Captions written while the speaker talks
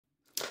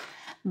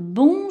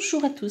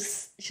Bonjour à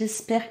tous,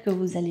 j'espère que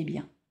vous allez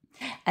bien.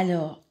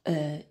 Alors,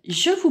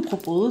 je vous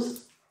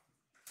propose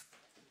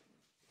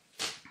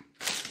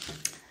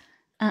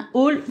un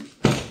haul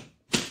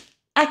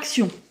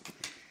action.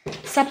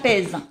 Ça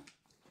pèse.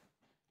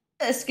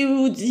 Est-ce que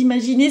vous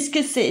imaginez ce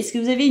que c'est? Est-ce que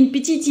vous avez une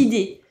petite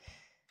idée?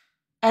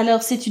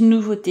 Alors, c'est une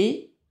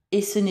nouveauté.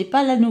 Et ce n'est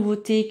pas la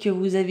nouveauté que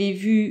vous avez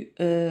vue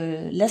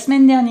la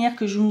semaine dernière,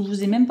 que je ne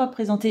vous ai même pas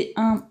présenté.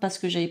 Un, parce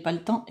que j'avais pas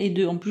le temps. Et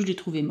deux, en plus, je l'ai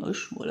trouvé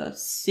moche. Voilà,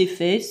 c'est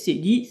fait, c'est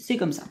dit, c'est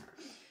comme ça.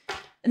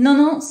 Non,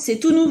 non, c'est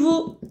tout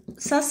nouveau.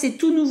 Ça, c'est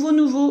tout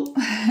nouveau.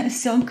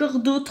 C'est encore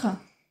d'autres.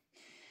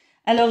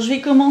 Alors, je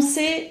vais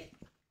commencer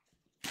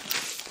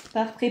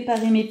par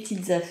préparer mes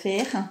petites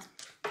affaires.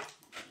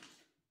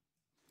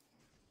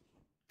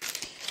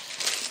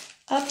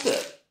 Hop,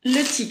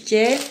 le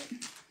ticket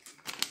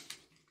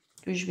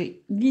que je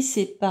vais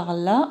glisser par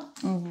là.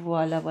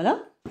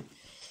 Voilà.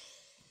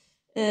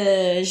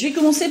 Je vais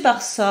commencer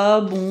par ça.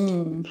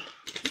 Bon,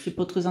 c'est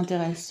pas très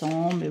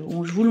intéressant, mais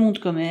bon, je vous le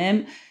montre quand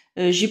même.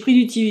 J'ai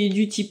pris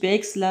du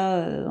Tipex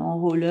là en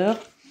roller.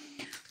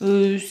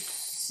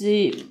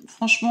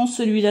 Franchement,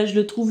 celui-là, je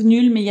le trouve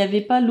nul, mais il n'y avait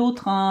pas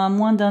l'autre à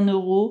moins d'1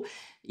 €.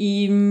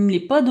 Il ne me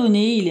l'est pas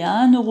donné, il est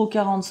à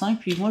 1,45 €,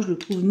 puis moi je le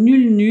trouve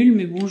nul,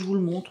 mais bon, je vous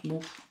le montre. Bon,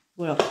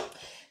 voilà.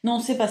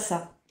 Non, c'est pas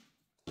ça.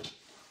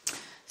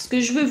 Ce que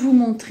je veux vous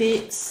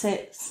montrer,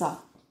 c'est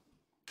ça.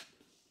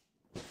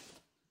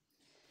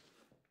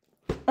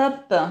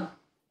 Hop.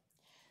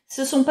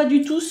 Ce ne sont pas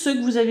du tout ceux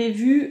que vous avez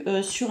vus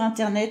sur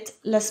Internet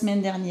la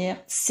semaine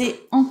dernière. C'est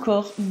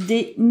encore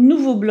des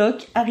nouveaux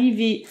blocs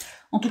arrivés,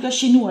 en tout cas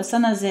chez nous à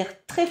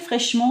Saint-Nazaire, très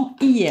fraîchement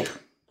hier.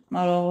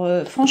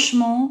 Alors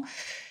franchement,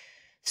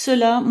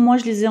 ceux-là, moi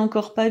je les ai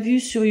encore pas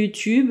vus sur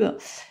YouTube.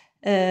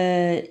 Donc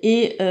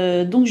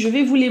je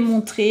vais vous les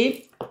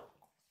montrer.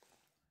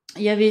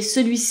 Il y avait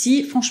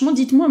celui-ci. Franchement,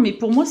 dites-moi, mais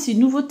pour moi c'est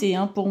une nouveauté.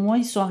 Hein. Pour moi,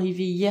 ils sont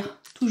arrivés hier,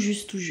 tout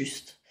juste.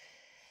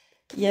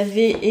 Il y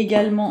avait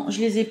également, je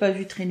les ai pas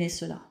vus traîner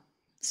ceux-là.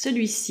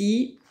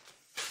 Celui-ci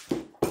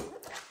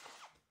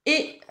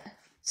et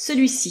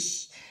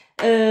celui-ci.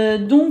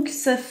 Donc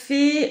ça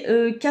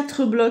fait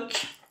 4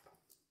 blocs.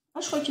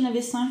 Ah, je crois qu'il y en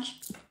avait 5.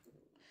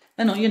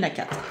 Ah non, il y en a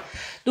 4.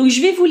 Donc je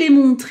vais vous les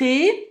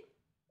montrer.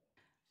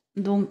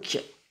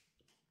 Donc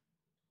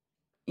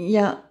il y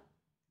a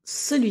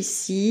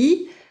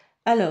celui-ci.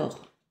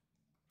 Alors,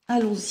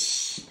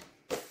 allons-y.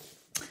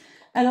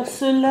 Alors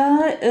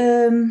ceux-là,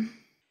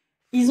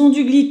 ils ont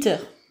du glitter.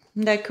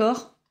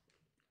 D'accord?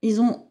 Ils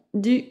ont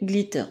du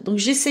glitter. Donc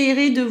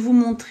j'essayerai de vous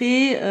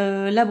montrer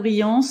la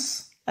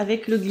brillance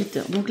avec le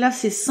glitter. Donc là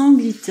c'est sans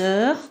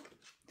glitter.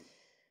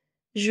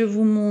 Je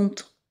vous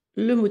montre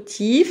le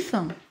motif.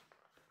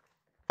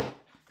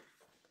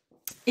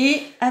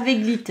 Et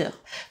avec glitter.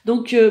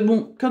 Donc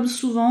bon, comme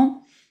souvent,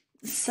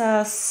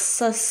 ça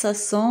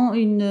sent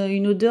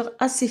une odeur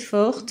assez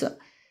forte.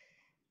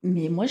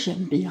 Mais moi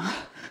j'aime bien.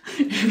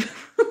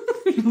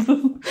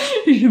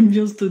 J'aime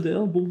bien cette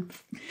odeur. Bon,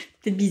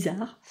 peut-être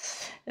bizarre.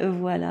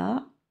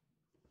 Voilà.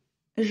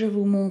 Je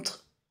vous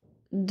montre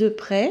de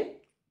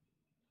près.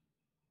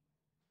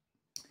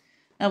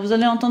 Alors vous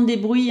allez entendre des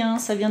bruits, hein,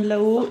 ça vient de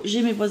là-haut.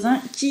 J'ai mes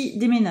voisins qui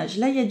déménagent.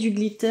 Là, il y a du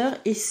glitter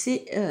et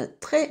c'est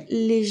très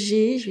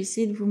léger. Je vais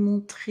essayer de vous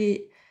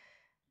montrer.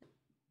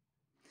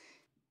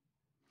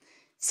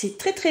 C'est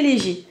très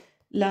léger,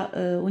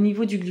 là, au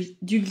niveau du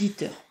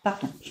glitter.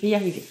 Pardon, je vais y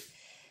arriver.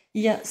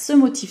 Il y a ce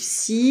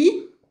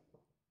motif-ci.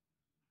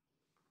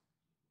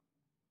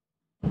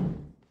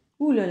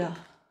 Ouh là là.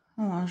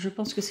 Oh, je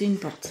pense que c'est une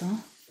porte, hein.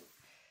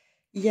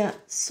 Il y a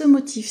ce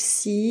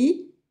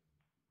motif-ci.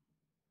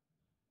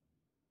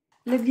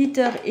 Le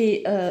glitter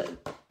est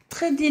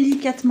très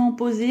délicatement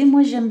posé.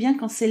 Moi, j'aime bien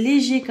quand c'est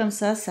léger comme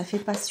ça. Ça ne fait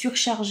pas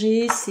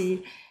surcharger.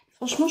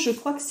 Franchement, je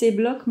crois que ces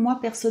blocs, moi,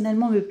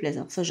 personnellement, me plaisent.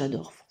 Alors ça,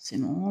 j'adore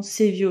forcément.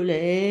 C'est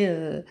violet,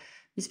 une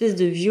espèce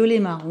de violet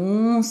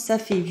marron. Ça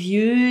fait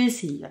vieux.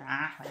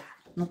 Voilà.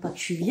 Non, pas que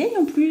je suis vieille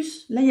en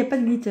plus. Là, il n'y a pas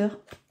de glitter.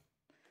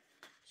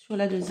 Sur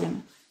la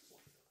deuxième.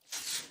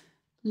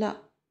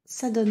 Là,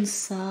 ça donne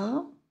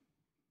ça.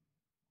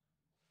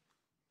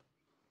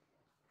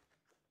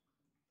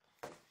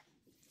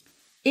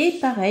 Et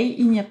pareil,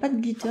 il n'y a pas de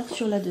glitter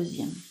sur la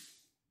deuxième.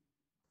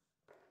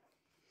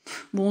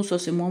 Bon, ça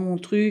c'est moins mon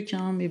truc,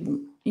 hein, mais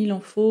bon, il en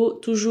faut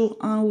toujours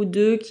un ou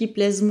deux qui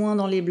plaisent moins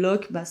dans les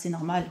blocs. Bah, c'est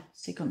normal,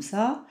 c'est comme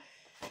ça.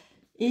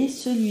 Et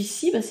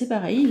celui-ci, bah, c'est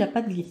pareil, il n'a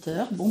pas de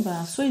glitter. Bon,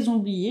 bah, soit ils ont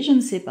oublié, je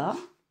ne sais pas.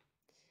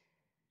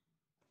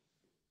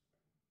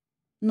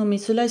 Non, mais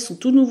ceux-là, ils sont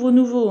tout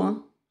nouveaux,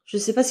 hein. Je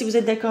ne sais pas si vous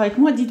êtes d'accord avec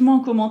moi. Dites-moi en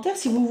commentaire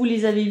si vous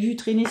les avez vus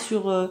traîner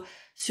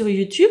sur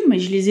YouTube, mais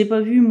je les ai pas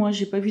vus, moi.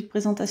 J'ai pas vu de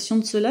présentation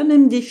de ceux-là,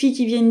 même des filles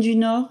qui viennent du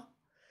Nord.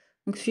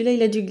 Donc celui-là,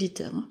 il a du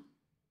glitter. Hein.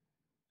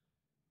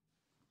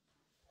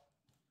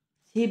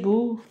 C'est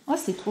beau. Oh,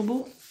 c'est trop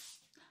beau.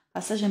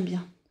 Ah, ça, j'aime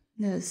bien.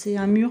 C'est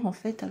un mur, en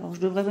fait. Alors,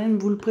 je devrais même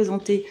vous le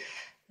présenter.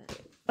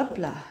 Hop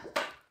là.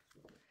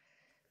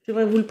 Je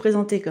devrais vous le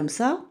présenter comme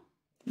ça,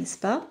 n'est-ce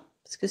pas?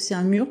 Parce que c'est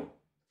un mur.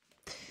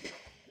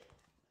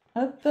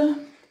 Hop.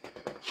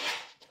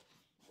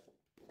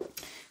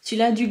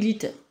 Celui-là a du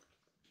glitter.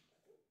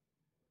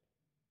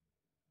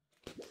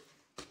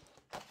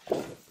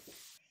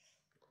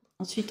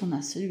 Ensuite, on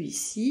a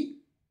celui-ci.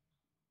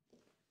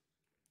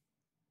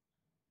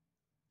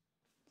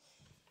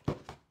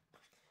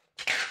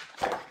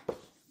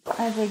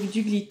 Avec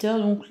du glitter.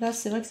 Donc là,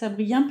 c'est vrai que ça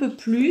brille un peu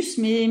plus.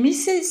 Mais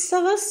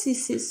ça va,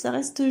 ça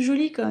reste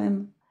joli quand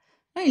même.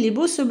 Ah, il est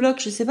beau ce bloc.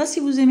 Je ne sais pas si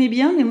vous aimez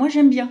bien, mais moi,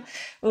 j'aime bien.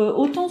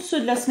 Autant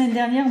ceux de la semaine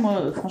dernière,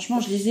 moi, franchement,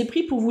 je les ai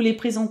pris pour vous les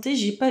présenter.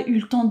 J'ai pas eu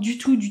le temps du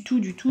tout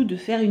de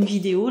faire une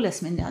vidéo la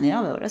semaine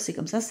dernière. Bah, voilà, c'est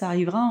comme ça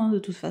arrivera hein, de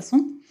toute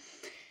façon.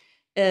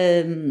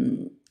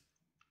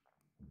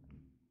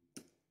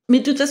 Mais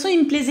de toute façon, il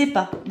ne me plaisait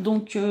pas.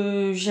 Donc,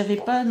 j'avais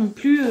pas non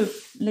plus...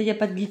 là, il n'y a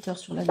pas de glitter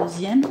sur la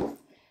deuxième.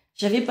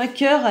 J'avais pas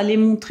cœur à les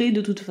montrer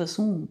de toute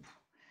façon.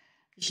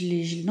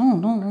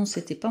 Non,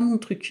 c'était pas mon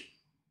truc.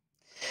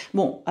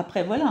 Bon,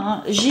 après, voilà.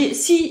 Hein.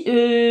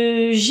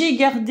 J'ai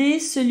gardé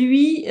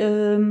celui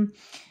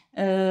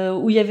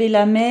où il y avait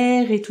la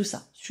mer et tout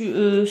ça.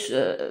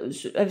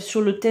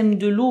 Sur le thème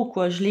de l'eau,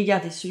 quoi. Je l'ai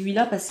gardé,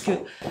 celui-là, parce que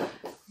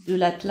de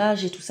la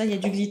plage et tout ça, il y a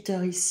du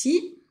glitter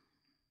ici.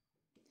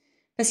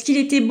 Parce qu'il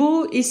était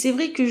beau, et c'est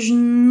vrai que je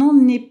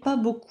n'en ai pas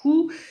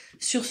beaucoup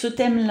sur ce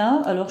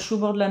thème-là. Alors, je suis au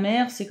bord de la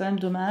mer, c'est quand même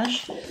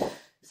dommage.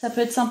 Ça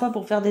peut être sympa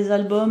pour faire des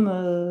albums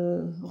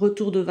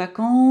retour de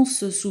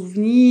vacances,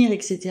 souvenirs,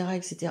 etc.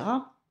 etc.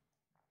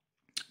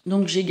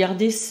 Donc, j'ai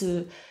gardé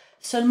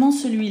seulement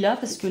celui-là,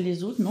 parce que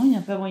les autres, non, il n'y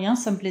a pas moyen,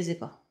 ça ne me plaisait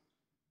pas.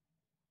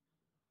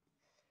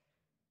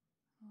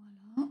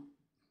 Voilà.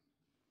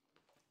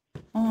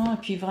 Oh, et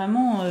puis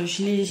vraiment,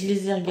 je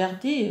les ai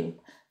regardés.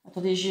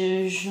 Attendez,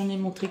 j'en ai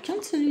montré qu'un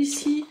de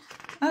celui-ci.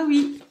 Ah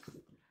oui.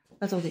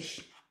 Attendez.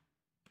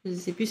 Je ne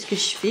sais plus ce que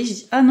je fais.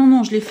 Ah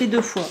non, je l'ai fait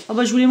 2 fois. Ah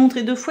bah je vous l'ai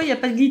montré 2 fois, il n'y a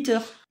pas de glitter.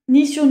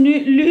 Ni sur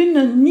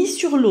l'une, ni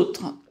sur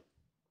l'autre.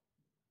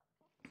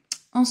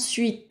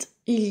 Ensuite,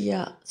 il y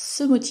a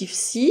ce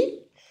motif-ci.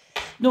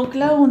 Donc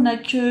là, on n'a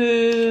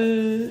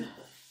que...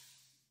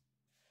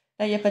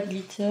 Là, il n'y a pas de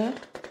glitter.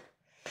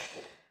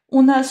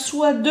 On a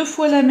soit 2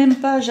 fois la même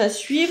page à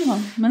suivre.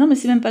 Mais non, mais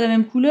c'est même pas la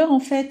même couleur en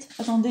fait.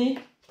 Attendez.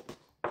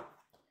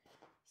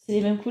 C'est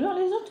les mêmes couleurs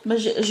les autres? Bah,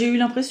 j'ai eu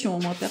l'impression,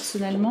 moi,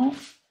 personnellement.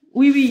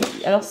 Oui.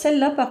 Alors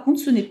celle-là, par contre,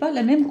 ce n'est pas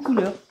la même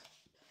couleur.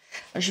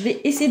 Je vais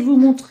essayer de vous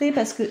montrer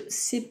parce que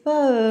c'est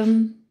pas...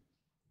 Vous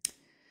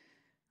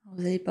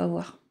n'allez pas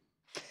voir.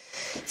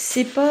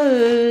 C'est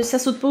pas... ça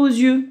saute pas aux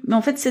yeux. Mais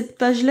en fait, cette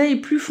page-là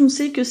est plus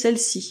foncée que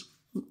celle-ci.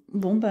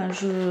 Bon, ben,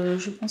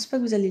 je pense pas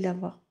que vous allez la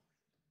voir.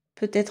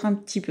 Peut-être un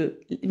petit peu.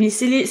 Mais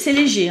c'est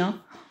léger,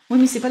 hein. Oui,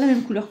 mais c'est pas la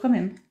même couleur quand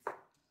même.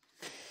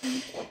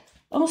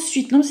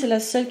 Ensuite, non, c'est la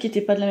seule qui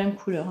n'était pas de la même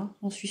couleur, hein,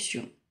 j'en suis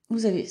sûre.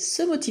 Vous avez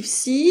ce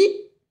motif-ci.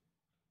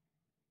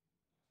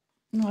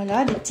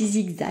 Voilà, des petits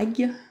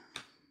zigzags.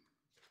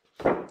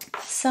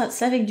 Ça,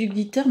 c'est avec du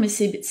glitter, mais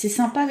c'est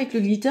sympa avec le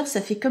glitter,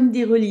 ça fait comme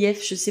des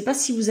reliefs. Je ne sais pas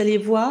si vous allez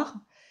voir.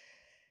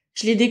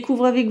 Je les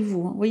découvre avec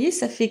vous. Hein. Vous voyez,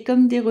 ça fait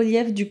comme des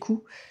reliefs du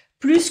coup.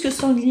 Plus que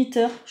sans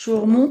glitter. Je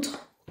vous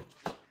remontre.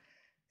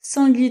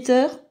 Sans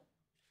glitter.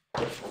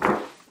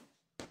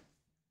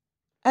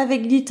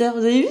 Avec glitter. Vous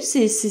avez vu,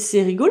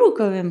 c'est rigolo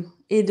quand même.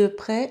 Et de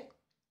près.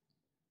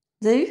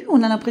 Vous avez vu,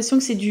 on a l'impression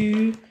que c'est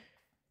du...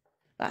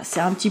 Bah,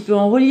 c'est un petit peu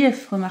en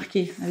relief,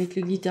 remarquez, avec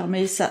le glitter.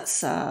 Mais ça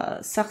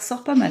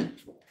ressort pas mal.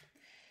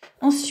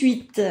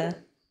 Ensuite,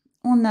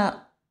 on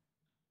a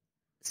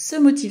ce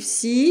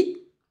motif-ci.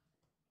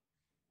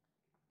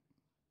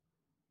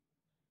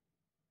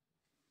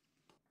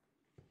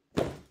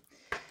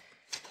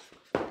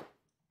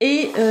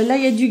 Et là,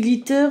 il y a du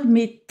glitter,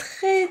 mais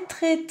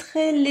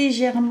très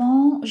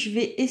légèrement. Je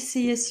vais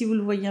essayer si vous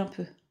le voyez un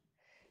peu.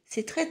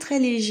 C'est très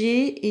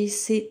léger et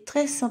c'est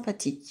très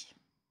sympathique.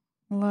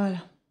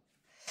 Voilà.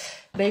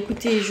 Bah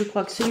écoutez, je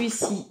crois que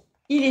celui-ci,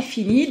 il est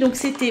fini. Donc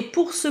c'était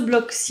pour ce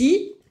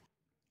bloc-ci.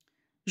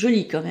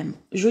 Joli quand même.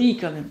 Joli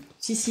quand même.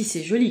 Si,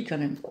 c'est joli quand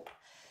même.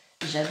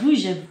 J'avoue.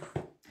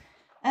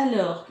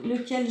 Alors,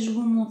 lequel je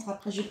vous montre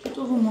après? Je vais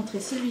plutôt vous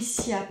montrer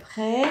celui-ci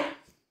après.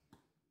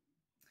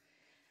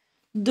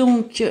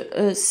 Donc,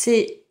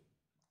 c'est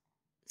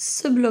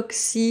ce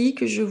bloc-ci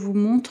que je vous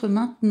montre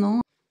maintenant.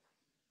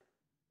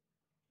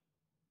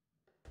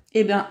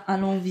 Eh bien,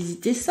 allons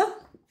visiter ça.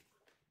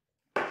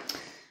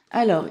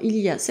 Alors, il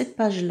y a cette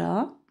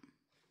page-là.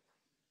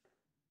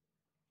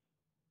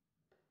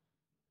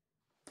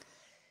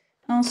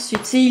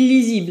 Ensuite, c'est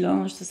illisible.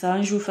 Hein. Ça sert à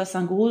rien que je vous fasse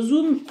un gros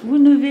zoom. Vous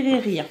ne verrez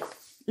rien.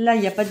 Là,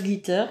 il n'y a pas de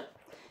glitter.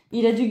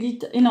 Il a du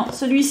glitter. Et non,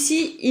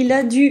 celui-ci, il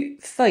a du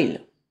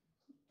foil.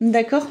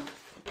 D'accord?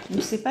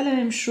 Donc, c'est pas la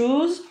même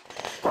chose.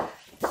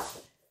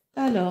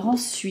 Alors,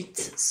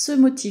 ensuite, ce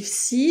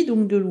motif-ci,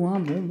 donc de loin,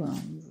 bon, ben,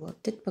 on voit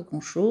peut-être pas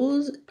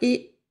grand-chose.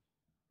 Et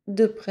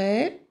de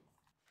près.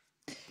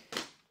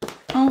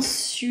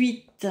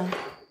 Ensuite,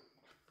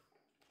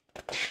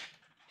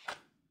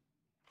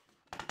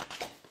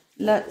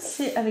 là,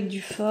 c'est avec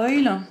du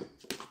foil.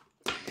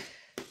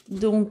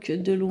 Donc,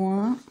 de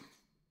loin.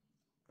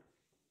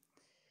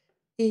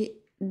 Et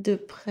de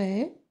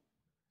près.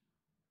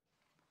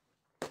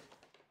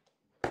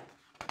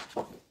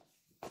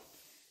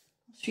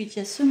 Ensuite, il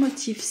y a ce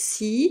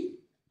motif-ci.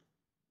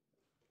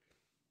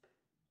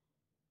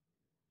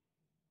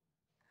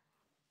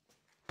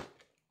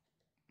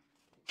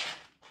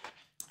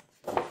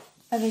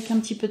 Avec un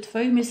petit peu de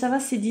feuilles, mais ça va,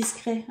 c'est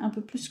discret, un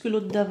peu plus que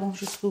l'autre d'avant,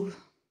 je trouve.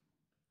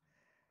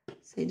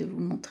 J'essaye de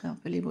vous montrer un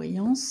peu les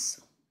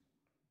brillances.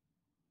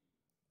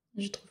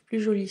 Je trouve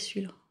plus joli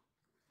celui-là.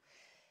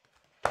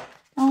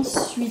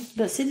 Ensuite,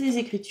 bah, c'est des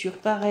écritures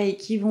pareilles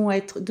qui vont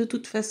être de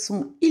toute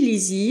façon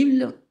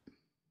illisibles.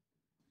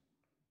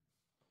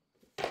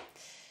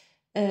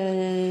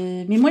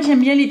 Mais moi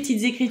j'aime bien les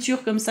petites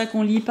écritures comme ça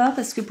qu'on lit pas,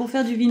 parce que pour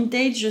faire du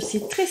vintage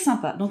c'est très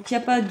sympa. Donc il n'y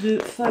a pas de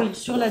feuilles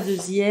sur la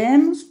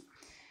deuxième.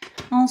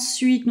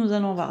 Ensuite nous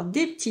allons avoir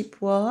des petits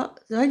pois.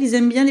 C'est vrai qu'ils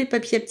aiment bien les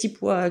papiers à petits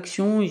pois à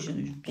Action,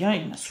 j'aime bien,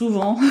 il y en a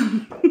souvent.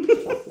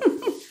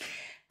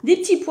 Des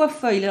petits pois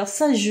feuilles, alors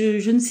ça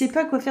je ne sais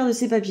pas quoi faire de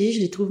ces papiers, je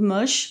les trouve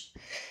moches.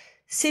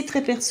 C'est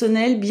très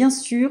personnel bien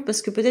sûr,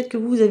 parce que peut-être que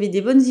vous avez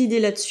des bonnes idées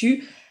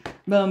là-dessus.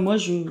 Ben moi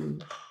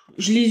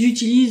je les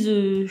utilise,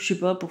 je sais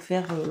pas, pour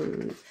faire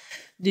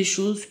des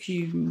choses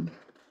qui,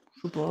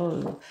 je sais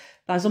pas,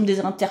 par exemple des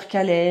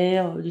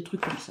intercalaires, des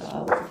trucs comme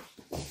ça,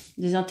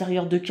 des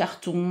intérieurs de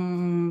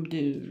carton,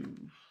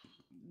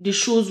 des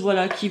choses,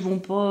 voilà, qui vont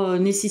pas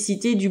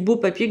nécessiter du beau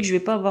papier que je vais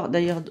pas avoir,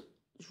 d'ailleurs,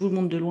 je vous le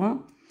montre de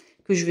loin,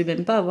 que je vais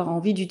même pas avoir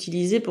envie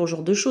d'utiliser pour ce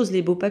genre de choses,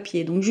 les beaux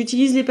papiers. Donc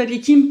j'utilise les papiers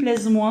qui me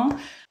plaisent moins,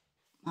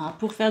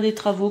 pour faire des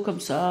travaux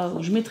comme ça.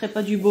 Je mettrai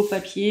pas du beau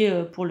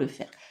papier pour le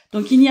faire.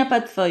 Donc, il n'y a pas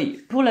de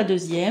feuilles pour la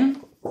deuxième.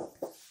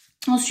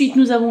 Ensuite,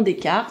 nous avons des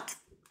cartes.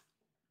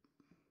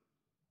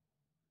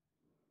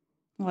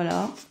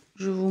 Voilà,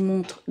 je vous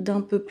montre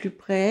d'un peu plus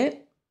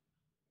près.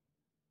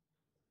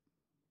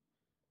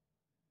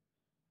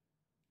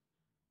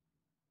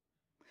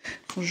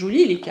 Elles sont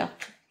jolies les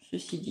cartes,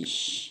 ceci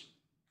dit.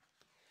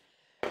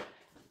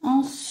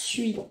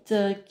 Ensuite,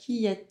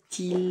 qu'y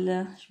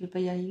a-t-il? Je ne vais pas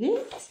y arriver.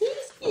 Si.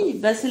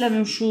 Bah, c'est la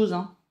même chose.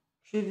 Hein.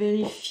 Je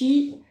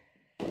vérifie.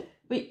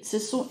 Oui, ce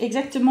sont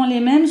exactement les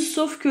mêmes,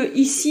 sauf que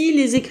ici,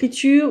 les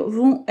écritures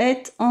vont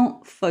être en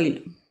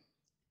foil.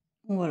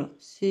 Voilà,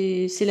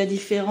 c'est la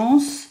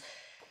différence.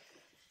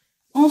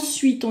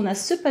 Ensuite, on a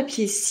ce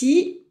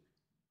papier-ci.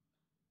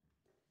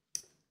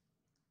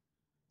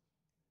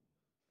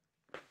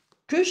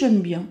 Que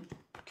j'aime bien.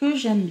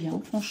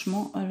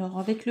 Franchement. Alors,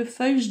 avec le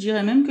feuille, je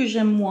dirais même que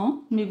j'aime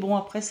moins. Mais bon,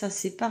 après, ça,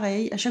 c'est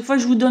pareil. À chaque fois,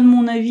 je vous donne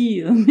mon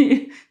avis,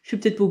 mais je suis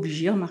peut-être pas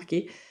obligée,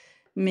 remarquez.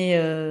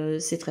 Mais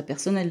c'est très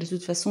personnel. De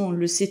toute façon, on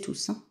le sait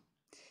tous. Hein.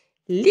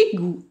 Les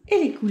goûts et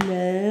les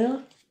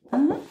couleurs.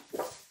 Hein.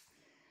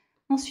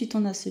 Ensuite,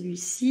 on a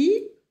celui-ci.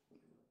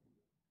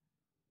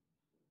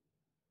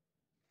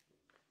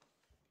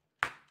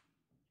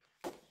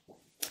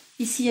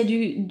 Ici, il y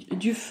a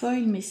du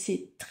foil, mais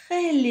c'est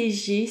très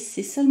léger.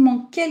 C'est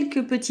seulement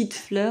quelques petites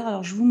fleurs.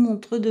 Alors, je vous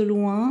montre de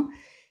loin.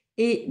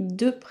 Et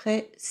de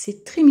près,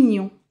 c'est très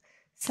mignon.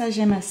 Ça,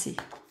 j'aime assez.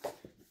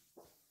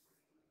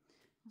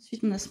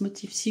 Ensuite, on a ce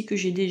motif-ci que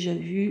j'ai déjà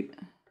vu.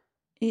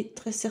 Et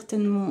très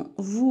certainement,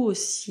 vous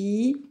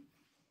aussi.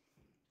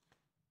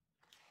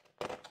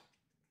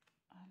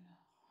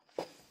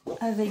 Alors,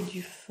 avec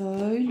du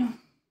foil.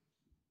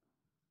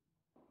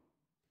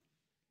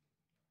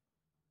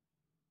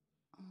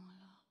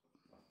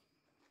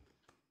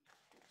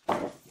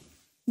 Voilà.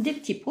 Des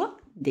petits pois,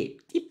 des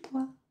petits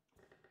pois.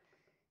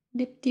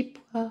 Des petits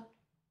pois.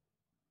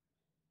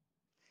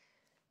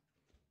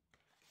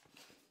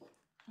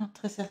 Alors,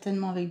 très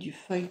certainement avec du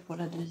feuille pour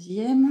la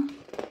deuxième.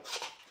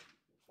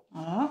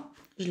 Voilà,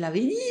 je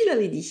l'avais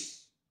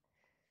dit,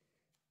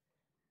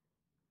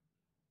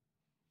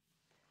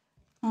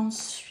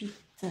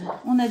 Ensuite,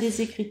 on a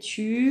des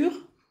écritures,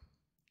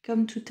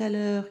 comme tout à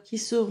l'heure, qui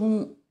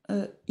seront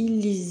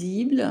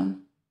illisibles.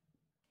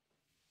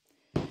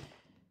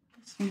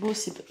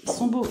 Ils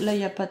sont beaux, là il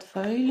n'y a pas de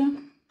feuilles.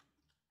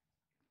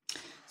 Ils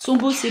sont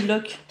beaux ces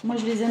blocs, moi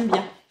je les aime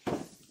bien.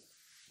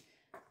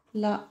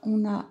 Là,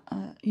 on a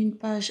une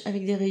page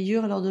avec des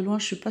rayures. Alors de loin,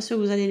 je ne suis pas sûre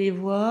que vous allez les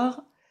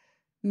voir.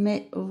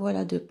 Mais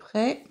voilà de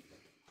près.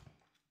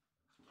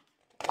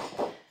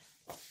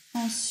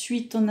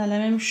 Ensuite, on a la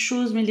même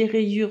chose, mais les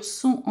rayures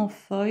sont en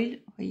foil.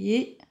 Vous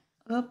voyez,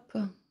 hop.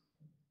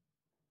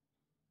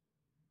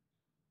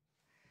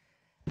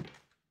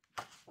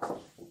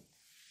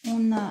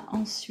 On a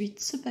ensuite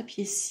ce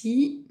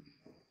papier-ci,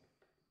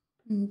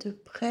 de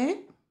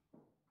près.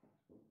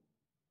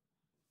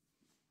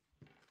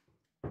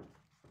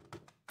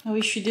 Ah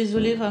oui, je suis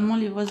désolée, vraiment,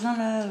 les voisins,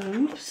 là,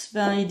 oups,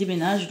 ben, ils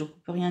déménagent, donc on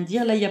ne peut rien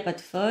dire. Là, il n'y a pas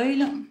de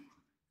foil.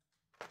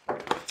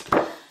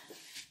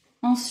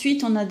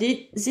 Ensuite, on a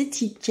des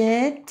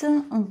étiquettes,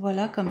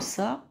 voilà, comme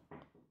ça.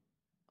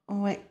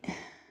 Ouais,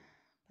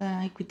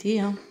 ben, écoutez,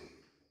 hein.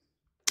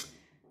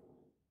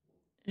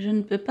 Je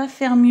ne peux pas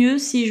faire mieux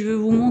si je veux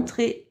vous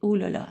montrer, oh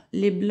là là,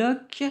 les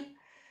blocs,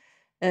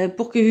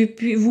 pour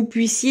que vous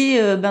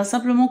puissiez ben,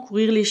 simplement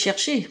courir les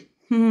chercher.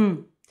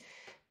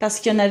 Parce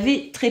qu'il y en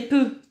avait très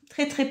peu.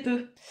 Très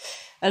peu.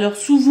 Alors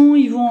souvent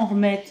ils vont en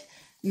remettre,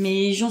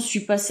 mais j'en suis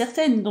pas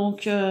certaine.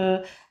 Donc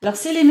alors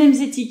c'est les mêmes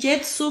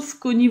étiquettes, sauf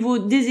qu'au niveau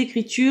des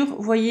écritures,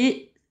 vous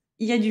voyez,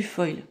 il y a du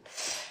foil.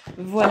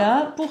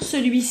 Voilà, pour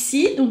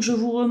celui-ci, donc je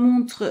vous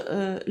remontre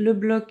le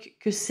bloc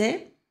que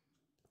c'est,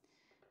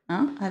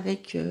 hein,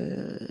 avec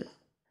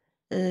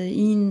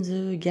In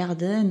the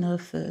garden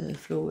of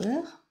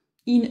flowers.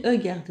 In a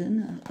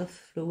garden of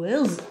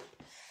flowers.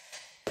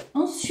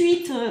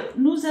 Ensuite,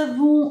 nous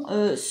avons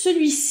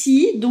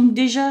celui-ci, donc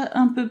déjà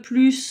un peu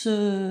plus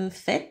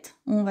fait,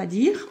 on va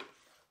dire.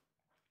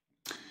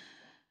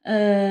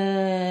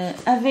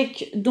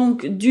 Avec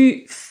donc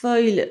du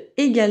foil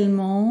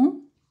également.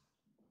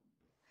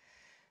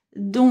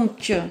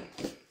 Donc,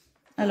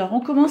 alors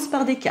on commence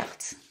par des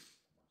cartes.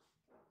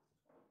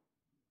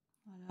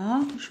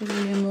 Voilà, je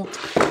vous les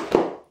montre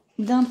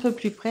d'un peu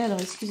plus près. Alors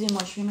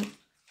excusez-moi, je vais mettre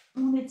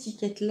mon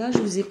étiquette là, je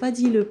ne vous ai pas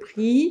dit le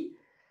prix.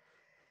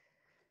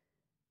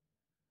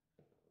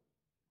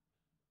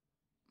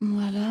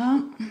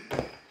 Voilà.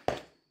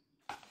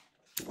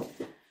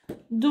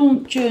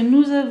 Donc,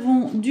 nous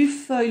avons du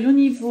foil au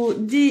niveau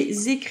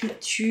des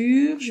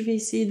écritures. Je vais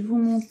essayer de vous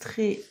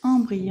montrer en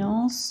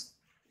brillance.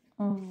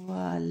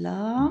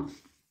 Voilà.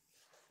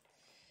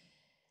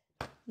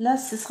 Là,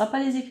 ce ne sera pas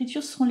les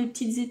écritures, ce seront les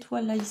petites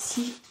étoiles là,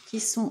 ici, qui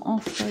sont en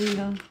foil.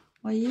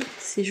 Vous voyez,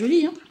 c'est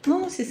joli, hein?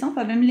 Non, c'est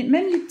sympa. Même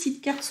les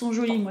petites cartes sont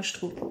jolies, moi, je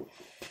trouve.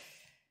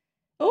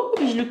 Oh,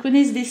 mais je le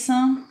connais, ce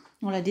dessin.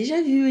 On l'a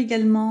déjà vu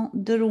également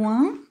de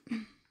loin.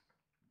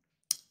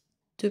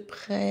 De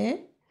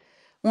près.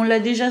 On l'a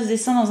déjà, ce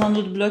dessin, dans un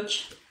autre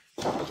bloc.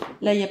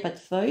 Là, il n'y a pas de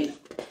foil.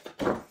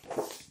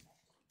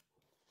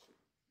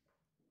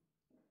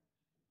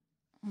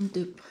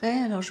 De près,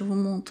 alors je vous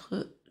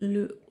montre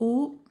le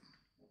haut.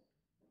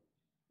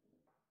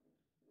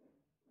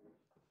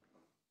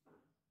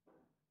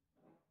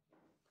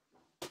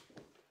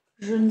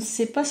 Je ne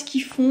sais pas ce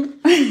qu'ils font,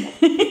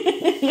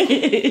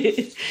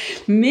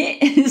 mais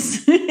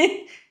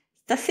c'est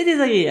assez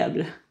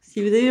désagréable.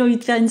 Si vous avez envie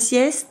de faire une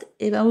sieste,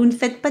 eh ben vous ne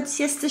faites pas de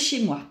sieste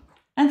chez moi.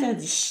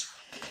 Interdit.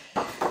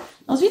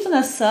 Ensuite, on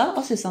a ça.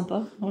 Oh, c'est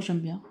sympa. Oh,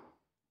 j'aime bien.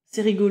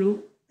 C'est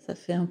rigolo. Ça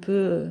fait un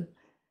peu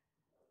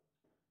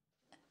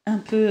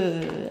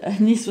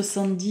années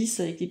 70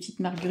 avec les petites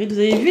marguerites. Vous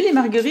avez vu les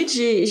marguerites,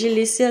 j'ai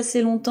laissé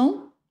assez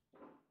longtemps.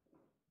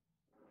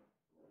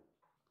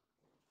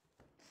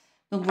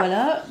 Donc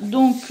voilà,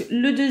 donc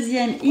le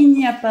deuxième, il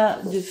n'y a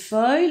pas de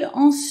foil.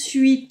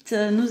 Ensuite,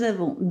 nous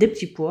avons des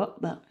petits pois.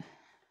 Ben,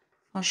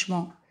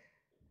 franchement,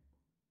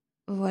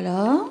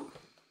 voilà.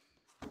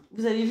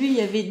 Vous avez vu, il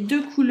y avait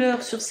deux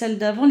couleurs sur celle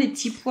d'avant. Les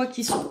petits pois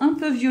qui sont un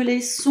peu violets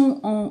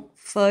sont en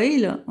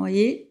foil, vous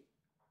voyez.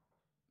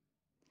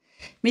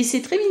 Mais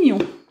c'est très mignon.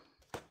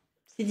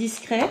 C'est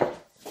discret.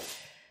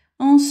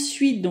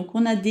 Ensuite, donc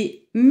on a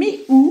des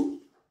mais où.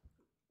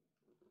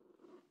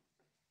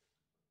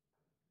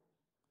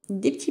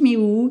 Des petits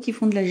méous qui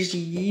font de la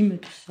gym,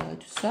 tout ça,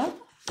 tout ça.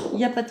 Il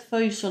n'y a pas de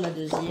feuilles sur la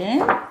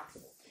deuxième.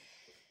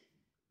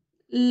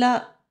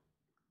 Là,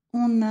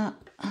 on a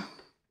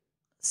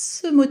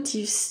ce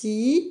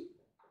motif-ci.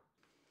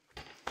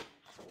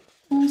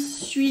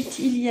 Ensuite,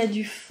 il y a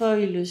du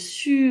foil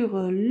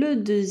sur le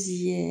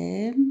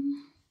deuxième.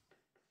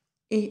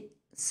 Et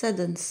ça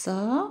donne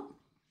ça.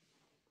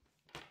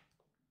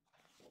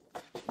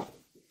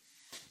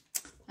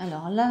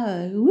 Alors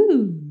là,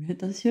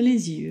 attention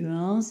les yeux,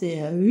 hein,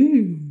 c'est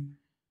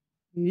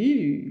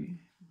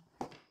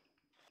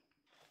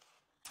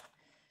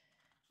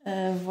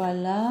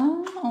voilà.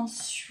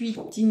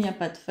 Ensuite, il n'y a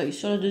pas de feuille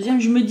sur le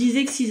deuxième. Je me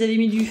disais que s'ils avaient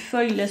mis du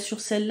feuille là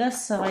sur celle-là,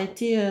 ça aurait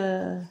été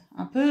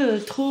un peu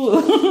trop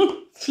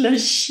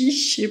flashy,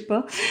 je sais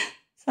pas.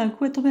 C'est un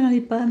coup à tomber dans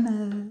les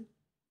pannes.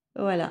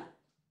 Voilà.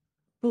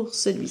 Pour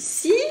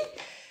celui-ci.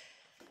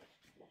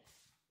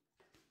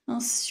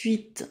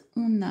 Ensuite,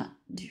 on a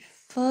du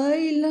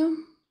foil.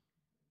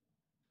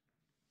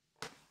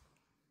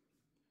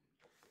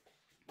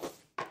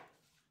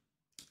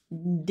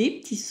 Des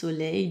petits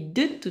soleils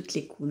de toutes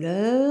les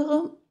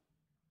couleurs.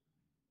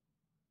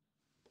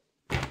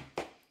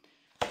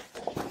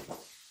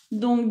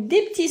 Donc,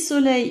 des petits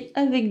soleils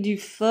avec du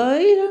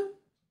foil.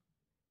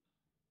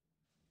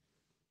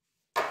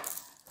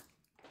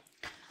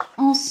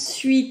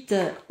 Ensuite,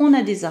 on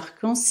a des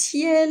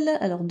arcs-en-ciel.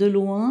 Alors, de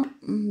loin,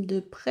 de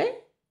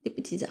près, des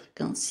petits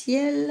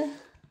arcs-en-ciel.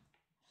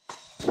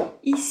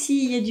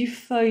 Ici, il y a du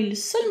foil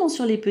seulement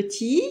sur les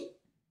petits.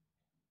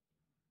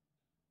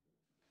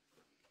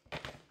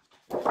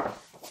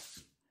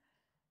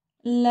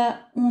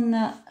 Là, on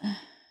a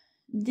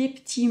des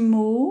petits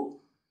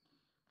mots.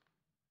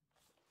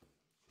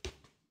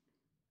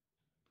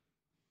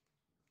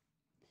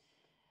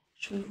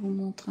 Je vous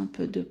montre un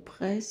peu de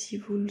près si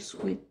vous le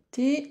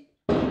souhaitez.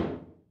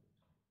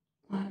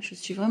 Voilà, je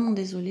suis vraiment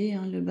désolée,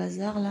 hein, le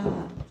bazar là,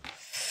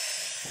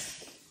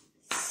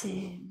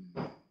 c'est...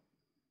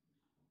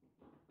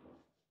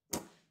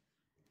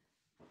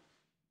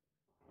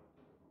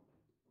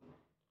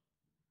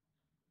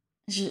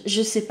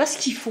 Je sais pas ce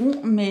qu'ils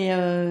font, mais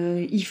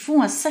ils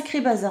font un sacré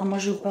bazar. Moi,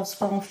 je pense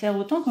pas en faire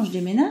autant quand je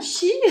déménage,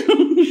 si.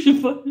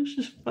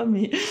 je sais pas,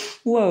 mais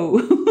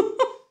waouh.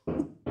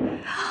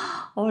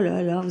 Oh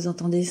là là, vous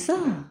entendez ça?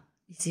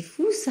 C'est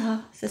fou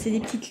ça. Ça, c'est des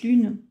petites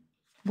lunes.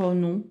 Bon,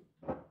 non.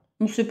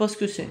 On ne sait pas ce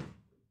que c'est.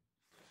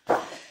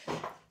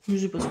 Je ne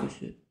sais pas ce que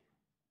c'est.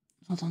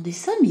 Vous entendez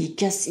ça? Mais il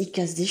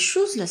casse des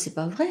choses, là. C'est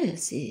pas vrai.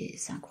 C'est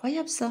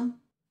incroyable, ça.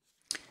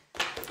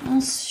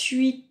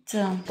 Ensuite,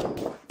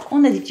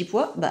 on a des petits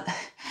pois. Bah,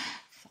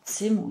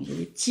 forcément, il y a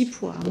des petits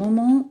pois. À un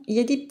moment, il y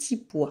a des petits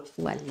pois.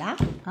 Voilà.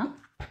 Hein.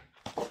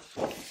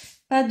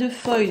 Pas de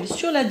foil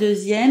sur la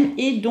deuxième.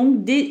 Et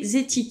donc, des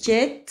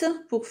étiquettes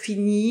pour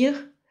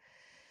finir.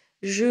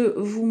 Je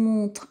vous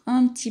montre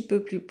un petit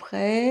peu plus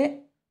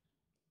près.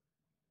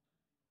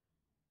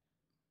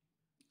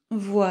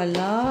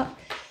 Voilà.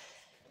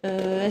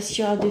 Est-ce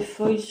qu'il y aura des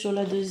foils sur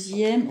la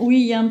deuxième?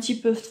 Oui, il y a un petit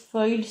peu de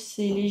foil,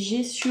 c'est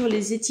léger sur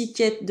les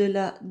étiquettes de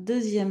la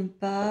deuxième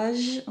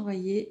page. Vous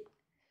voyez.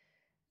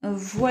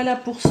 Voilà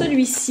pour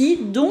celui-ci.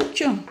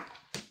 Donc,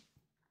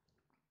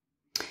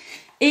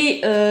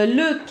 et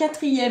le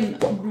quatrième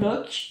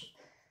bloc.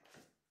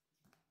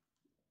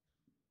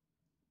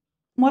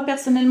 Moi,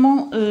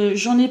 personnellement,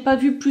 j'en ai pas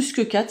vu plus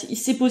que 4.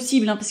 C'est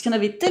possible, hein, parce qu'il y en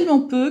avait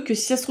tellement peu que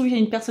si ça se trouve, il y a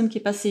une personne qui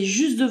est passée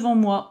juste devant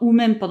moi, ou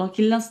même pendant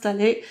qu'il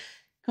l'installait,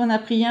 qu'on a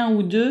pris un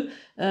ou deux.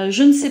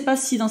 Je ne sais pas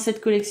si dans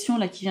cette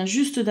collection-là, qui vient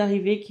juste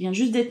d'arriver, qui vient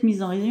juste d'être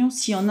mise en rayon,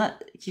 s'il y en a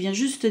qui vient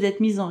juste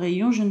d'être mise en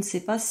rayon, je ne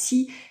sais pas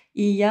si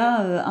il y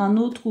a un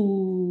autre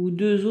ou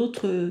deux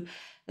autres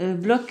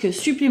blocs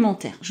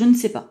supplémentaires. Je ne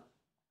sais pas.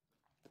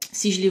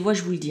 Si je les vois,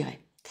 je vous le dirai.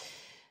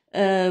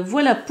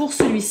 Voilà pour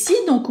celui-ci,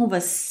 donc on va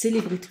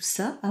célébrer tout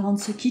ça avant de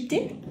se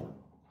quitter.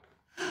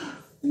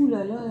 Ouh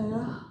là là là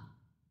là,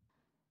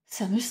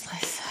 ça me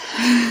stresse.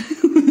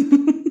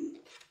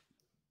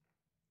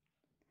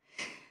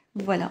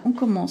 Voilà, on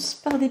commence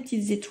par des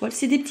petites étoiles.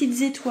 C'est des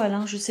petites étoiles,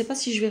 hein. Je ne sais pas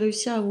si je vais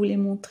réussir à vous les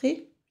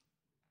montrer.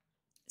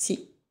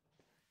 Si.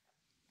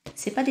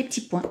 C'est pas des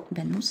petits points.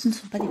 Ben non, ce ne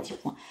sont pas des petits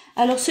points.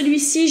 Alors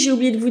celui-ci, j'ai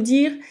oublié de vous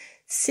dire,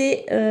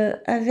 c'est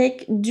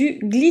avec du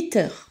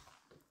glitter.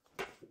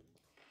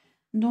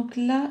 Donc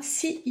là,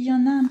 si, il y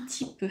en a un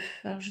petit peu.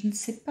 Alors, je ne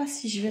sais pas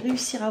si je vais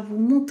réussir à vous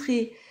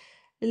montrer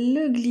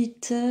le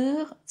glitter.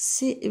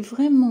 C'est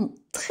vraiment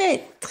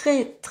très,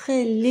 très,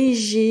 très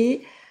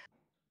léger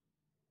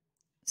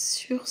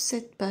sur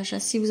cette page.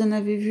 Ah, si vous en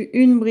avez vu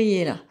une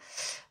briller là.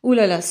 Ouh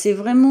là là, c'est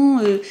vraiment...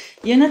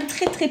 il y en a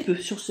très, très peu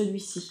sur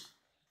celui-ci.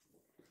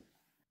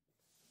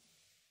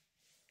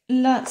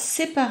 Là,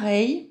 c'est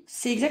pareil.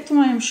 C'est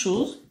exactement la même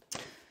chose.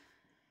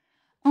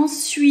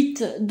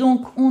 Ensuite,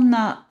 donc, on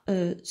a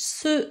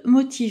ce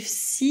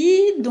motif-ci.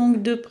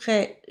 Donc, de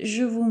près,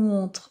 je vous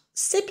montre,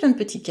 c'est plein de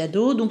petits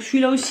cadeaux. Donc,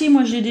 celui-là aussi,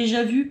 moi, j'ai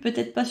déjà vu,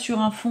 peut-être pas sur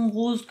un fond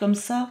rose comme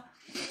ça,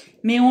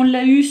 mais on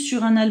l'a eu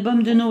sur un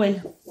album de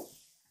Noël.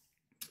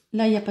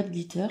 Là, il n'y a pas de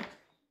glitter.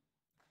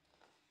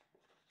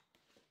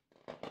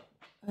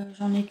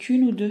 J'en ai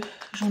qu'une ou deux?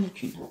 J'en ai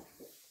qu'une.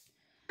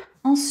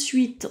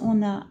 Ensuite,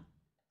 on a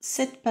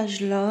cette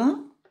page-là.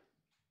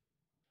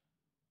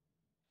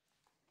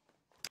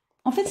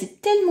 En fait,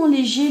 c'est tellement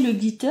léger le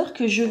glitter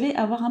que je vais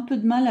avoir un peu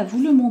de mal à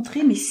vous le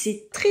montrer, mais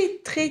c'est très,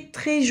 très,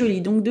 très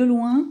joli. Donc, de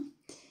loin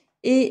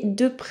et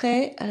de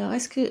près. Alors,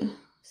 est-ce que...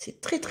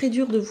 C'est très, très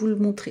dur de vous le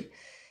montrer.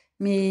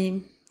 Mais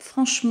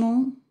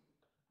franchement,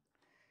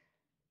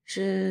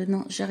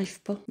 non,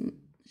 j'arrive pas.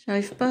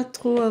 J'arrive pas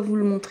trop à vous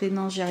le montrer.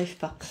 Non, j'y arrive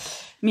pas.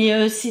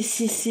 Mais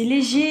c'est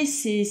léger,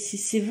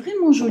 c'est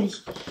vraiment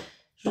joli.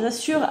 Je vous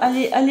assure,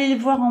 allez les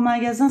voir en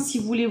magasin. Si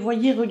vous les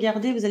voyez,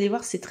 regardez, vous allez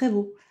voir, c'est très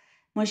beau.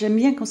 Moi, j'aime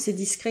bien quand c'est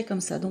discret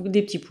comme ça. Donc,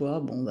 des petits pois.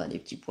 Bon, bah, des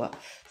petits pois.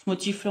 Ce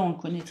motif-là, on le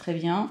connaît très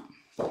bien.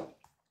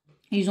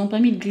 Ils n'ont pas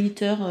mis de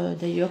glitter,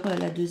 d'ailleurs,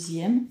 la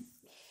deuxième.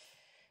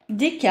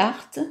 Des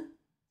cartes.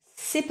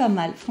 C'est pas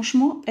mal.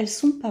 Franchement, elles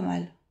sont pas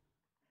mal.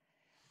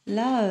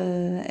 Là,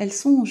 elles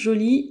sont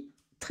jolies.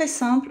 Très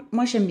simples.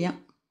 Moi, j'aime bien.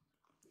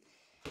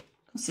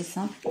 Quand c'est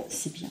simple,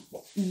 c'est bien.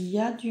 Il y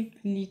a du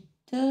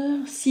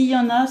glitter. S'il y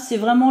en a, c'est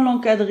vraiment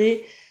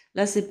l'encadré.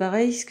 Là, c'est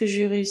pareil. Ce que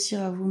je vais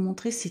réussir à vous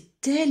montrer, c'est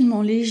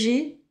tellement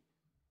léger.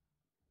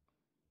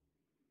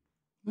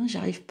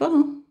 J'arrive pas,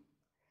 hein.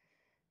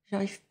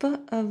 J'arrive pas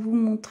à vous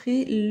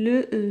montrer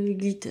le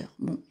glitter.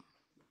 Bon,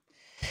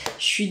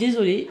 je suis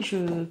désolée,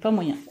 pas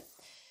moyen.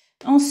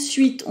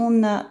 Ensuite,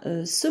 on a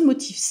ce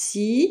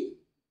motif-ci.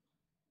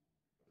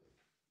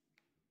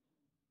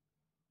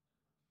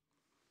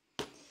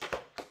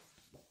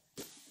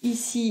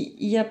 Ici,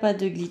 il n'y a pas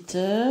de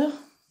glitter.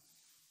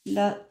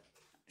 Là,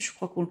 je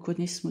crois qu'on le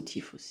connaît, ce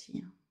motif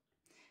aussi.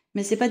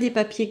 Mais c'est pas des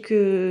papiers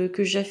que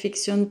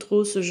j'affectionne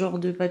trop, ce genre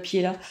de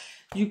papier-là.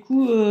 Du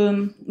coup,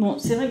 bon,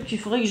 c'est vrai qu'il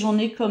faudrait que j'en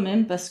ai quand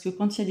même, parce que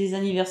quand il y a des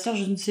anniversaires,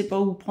 je ne sais pas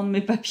où prendre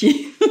mes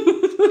papiers.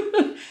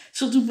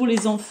 Surtout pour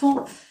les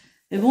enfants.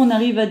 Mais bon, on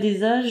arrive à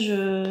des âges...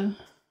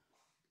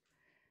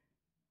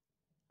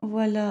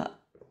 Voilà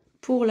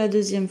pour la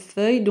deuxième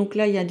feuille. Donc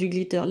là, il y a du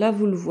glitter. Là,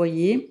 vous le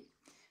voyez.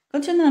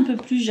 Quand il y en a un peu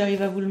plus,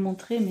 j'arrive à vous le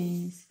montrer,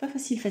 mais c'est pas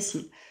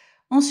facile.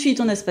 Ensuite,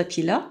 on a ce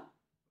papier-là.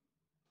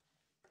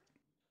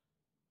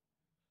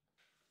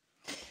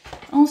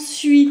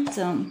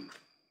 Ensuite,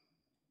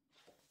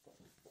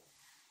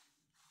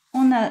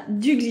 on a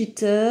du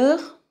glitter.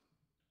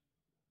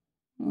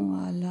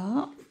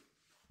 Voilà.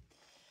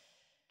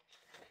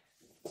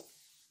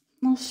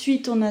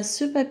 Ensuite, on a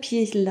ce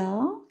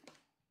papier-là.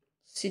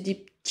 C'est des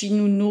petits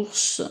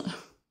nounours.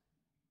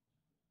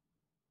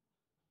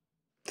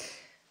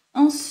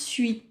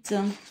 Ensuite,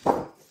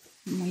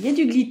 bon, il y a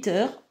du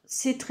glitter.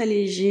 C'est très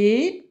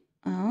léger.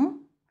 Hein.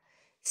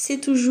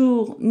 C'est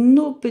toujours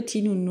nos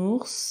petits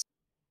nounours.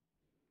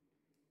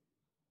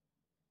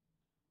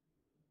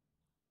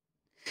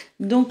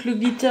 Donc, le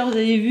glitter, vous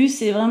avez vu,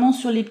 c'est vraiment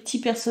sur les petits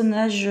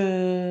personnages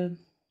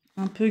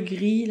un peu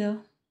gris, là.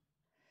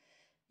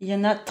 Il y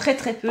en a très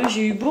très peu.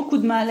 J'ai eu beaucoup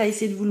de mal à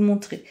essayer de vous le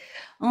montrer.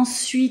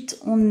 Ensuite,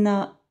 on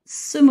a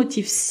ce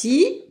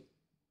motif-ci.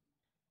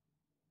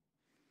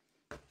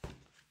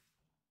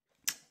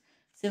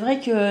 C'est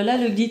vrai que là,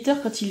 le glitter,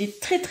 quand il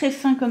est très très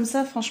fin comme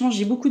ça, franchement,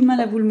 j'ai beaucoup de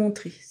mal à vous le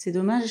montrer. C'est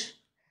dommage.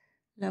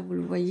 Là, vous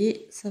le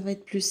voyez, ça va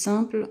être plus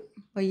simple.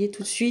 Vous voyez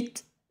tout de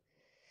suite.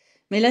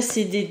 Mais là,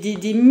 c'est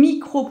des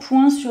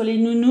micro-points sur les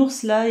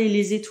nounours, là, et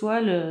les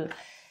étoiles.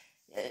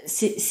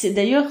 C'est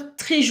d'ailleurs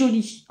très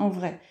joli, en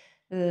vrai.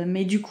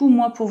 Mais du coup,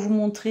 moi, pour vous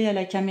montrer à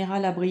la caméra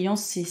la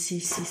brillance,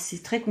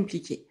 c'est très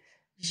compliqué.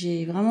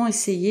 J'ai vraiment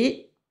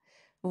essayé.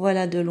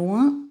 Voilà, de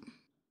loin,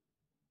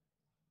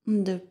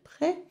 de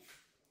près.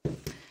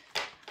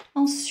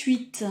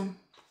 Ensuite,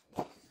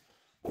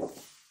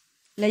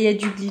 là, il y a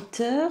du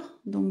glitter,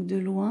 donc de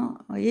loin.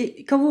 Vous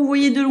voyez, quand vous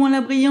voyez de loin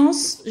la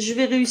brillance, je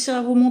vais réussir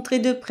à vous montrer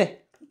de près.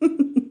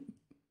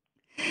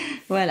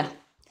 Voilà.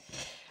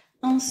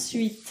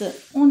 Ensuite,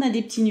 on a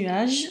des petits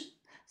nuages.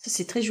 Ça,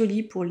 c'est très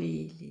joli pour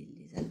les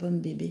albums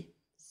bébés.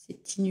 Ces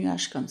petits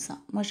nuages comme ça.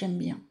 Moi, j'aime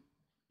bien.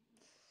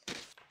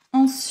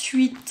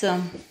 Ensuite,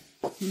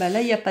 bah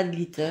là, il n'y a pas de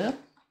glitter.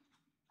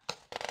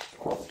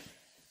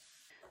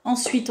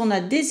 Ensuite, on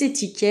a des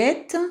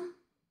étiquettes.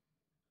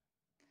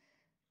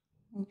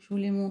 Donc, je vous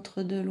les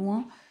montre de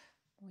loin.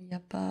 Il n'y a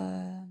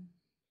pas...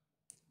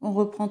 On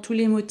reprend tous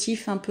les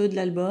motifs un peu de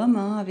l'album,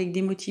 hein, avec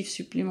des motifs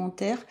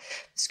supplémentaires.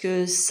 Parce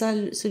que ça,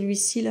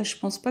 celui-ci, là, je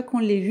pense pas qu'on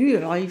l'ait vu.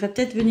 Alors, il va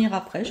peut-être venir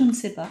après, je ne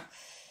sais pas.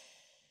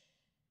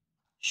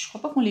 Je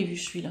crois pas qu'on l'ait vu,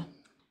 celui-là.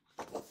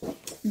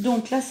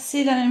 Donc là,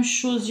 c'est la même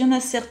chose. Il y en a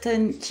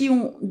certaines qui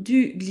ont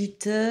du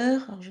glitter.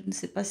 Alors, je ne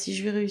sais pas si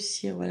je vais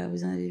réussir. Voilà,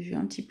 vous en avez vu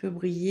un petit peu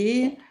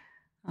briller.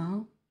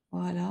 Hein,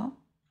 voilà.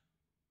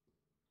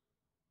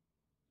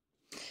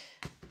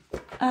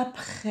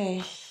 Après,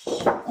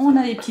 on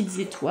a les petites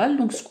étoiles.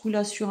 Donc ce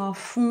coup-là sur un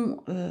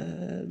fond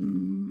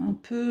un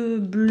peu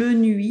bleu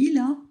nuit,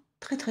 là.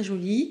 Très très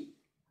joli.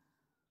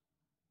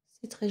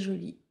 C'est très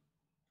joli.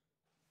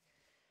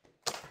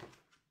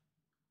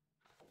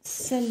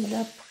 Celle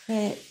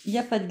d'après, il n'y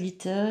a pas de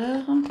glitter.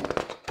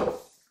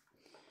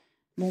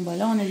 Bon, bah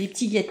là, on a des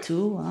petits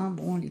gâteaux. Hein.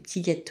 Bon, les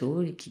petits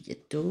gâteaux, les petits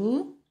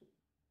gâteaux.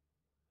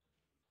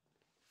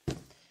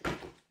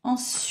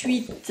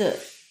 Ensuite,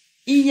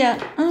 il y a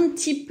un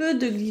petit peu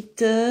de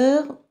glitter.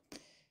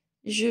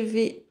 Je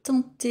vais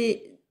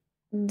tenter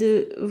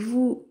de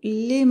vous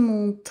les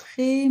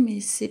montrer, mais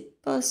c'est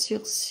pas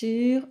sûr.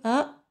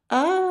 Ah,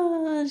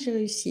 j'ai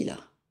réussi là.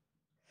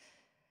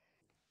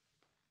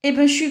 Eh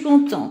ben, je suis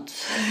contente.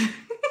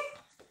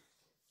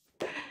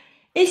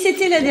 Et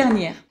c'était la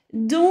dernière.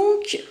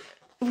 Donc,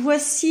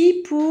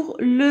 voici pour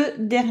le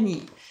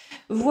dernier.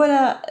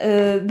 Voilà,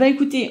 bah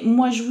écoutez,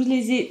 moi je vous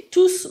les ai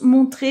tous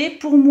montrés.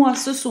 Pour moi,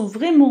 ce sont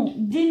vraiment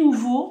des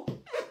nouveaux.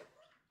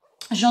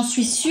 J'en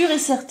suis sûre et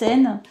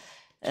certaine.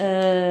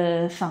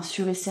 Enfin,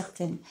 sûre et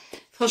certaine.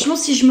 Franchement,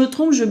 si je me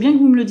trompe, je veux bien que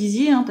vous me le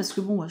disiez, hein, parce que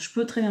bon, je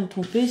peux très bien me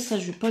tromper. Ça,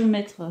 je vais pas le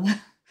mettre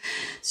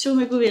sur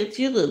ma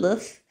couverture.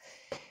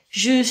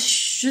 Je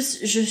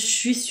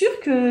suis sûre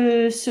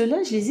que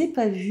ceux-là, je les ai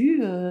pas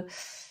vus.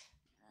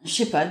 Je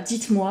sais pas,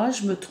 dites-moi,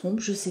 je me trompe,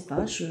 je sais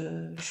pas,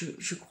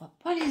 je crois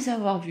pas les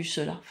avoir vus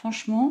ceux-là.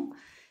 Franchement,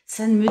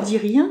 ça ne me dit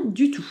rien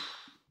du tout.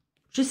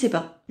 Je sais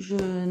pas,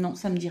 non,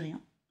 ça me dit rien.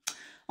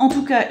 En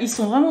tout cas, ils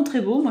sont vraiment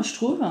très beaux, moi je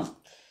trouve.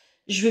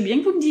 Je veux bien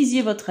que vous me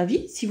disiez votre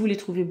avis, si vous les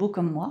trouvez beaux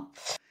comme moi.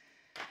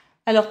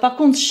 Alors par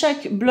contre,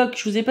 chaque bloc,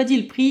 je vous ai pas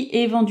dit le prix,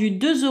 est vendu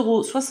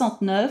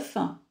 2,69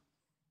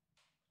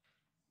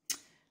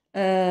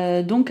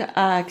 €. Donc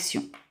à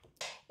Action.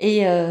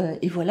 Et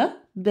voilà.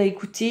 Bah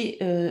écoutez,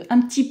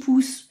 un petit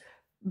pouce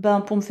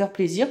pour me faire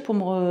plaisir, pour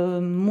me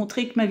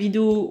montrer que ma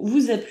vidéo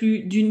vous a plu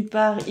d'une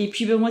part, et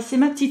puis moi c'est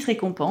ma petite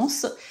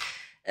récompense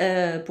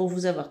pour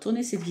vous avoir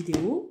tourné cette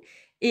vidéo.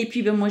 Et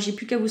puis moi j'ai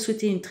plus qu'à vous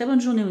souhaiter une très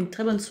bonne journée ou une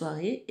très bonne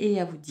soirée et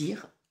à vous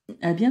dire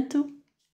à bientôt.